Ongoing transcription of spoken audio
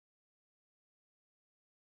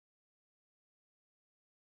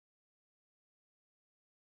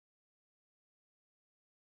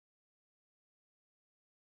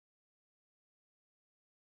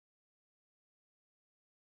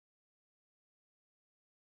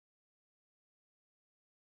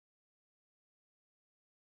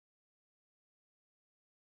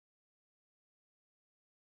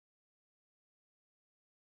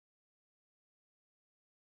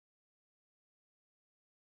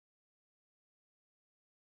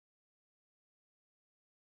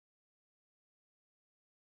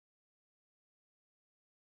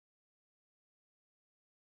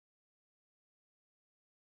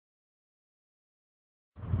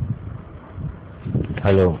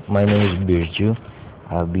Hello, my name is Birju.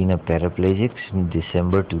 I've been a paraplegic since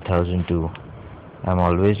December 2002. I'm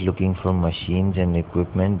always looking for machines and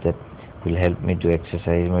equipment that will help me to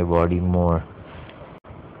exercise my body more.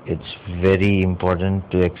 It's very important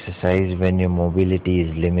to exercise when your mobility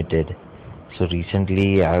is limited. So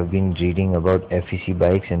recently I've been reading about FEC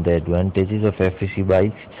bikes and the advantages of FEC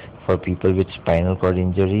bikes for people with spinal cord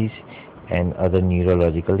injuries and other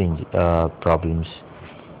neurological problems.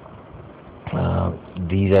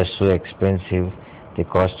 These are so expensive. They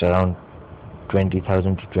cost around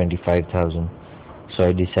 20,000 to 25,000. So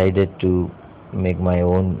I decided to make my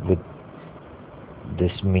own with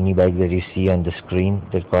this mini bike that you see on the screen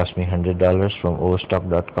that cost me $100 from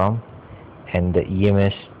overstock.com, and the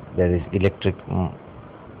EMS, that is electric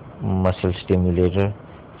muscle stimulator,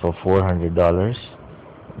 for $400.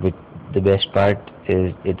 With the best part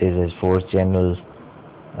is it is a 4-channel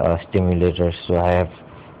stimulator, so I have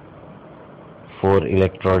 4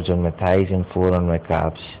 electrodes on my thighs and 4 on my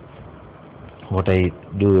calves. What I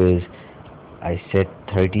do is I set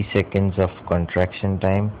 30 seconds of contraction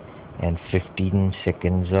time and 15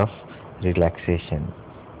 seconds of relaxation.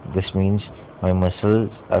 This means my muscles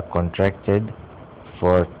are contracted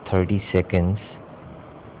for 30 seconds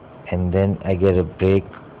and then I get a break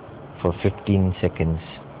for 15 seconds,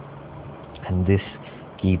 and this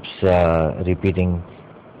keeps repeating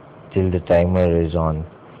till the timer is on.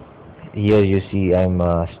 Here you see I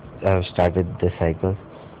have started the cycle.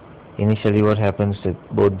 Initially what happens is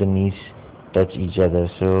both the knees touch each other,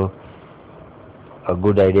 so a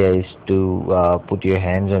good idea is to put your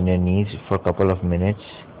hands on your knees for a couple of minutes,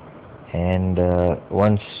 and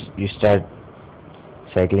once you start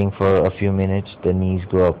cycling for a few minutes, the knees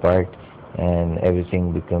go apart and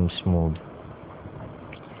everything becomes smooth.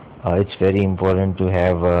 It's very important to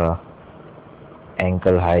have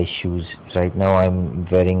ankle high shoes. Right now I'm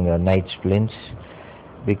wearing night splints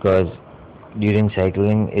because during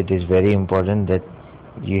cycling it is very important that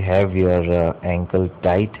you have your ankle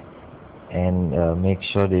tight and make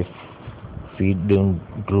sure the feet don't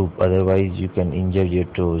droop, otherwise you can injure your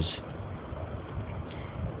toes.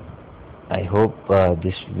 I hope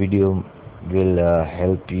this video will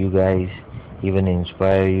help you guys, even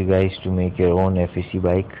inspire you guys to make your own FEC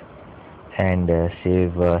bike and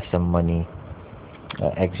save some money.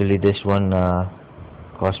 Actually this one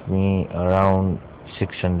cost me around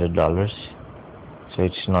 $600, so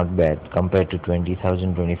it's not bad compared to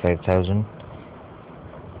 20,000, 25,000.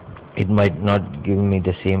 It might not give me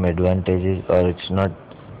the same advantages, or it's not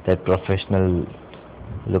that professional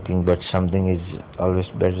looking, but something is always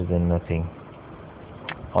better than nothing.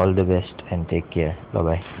 All the best and take care. Bye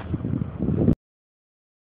bye.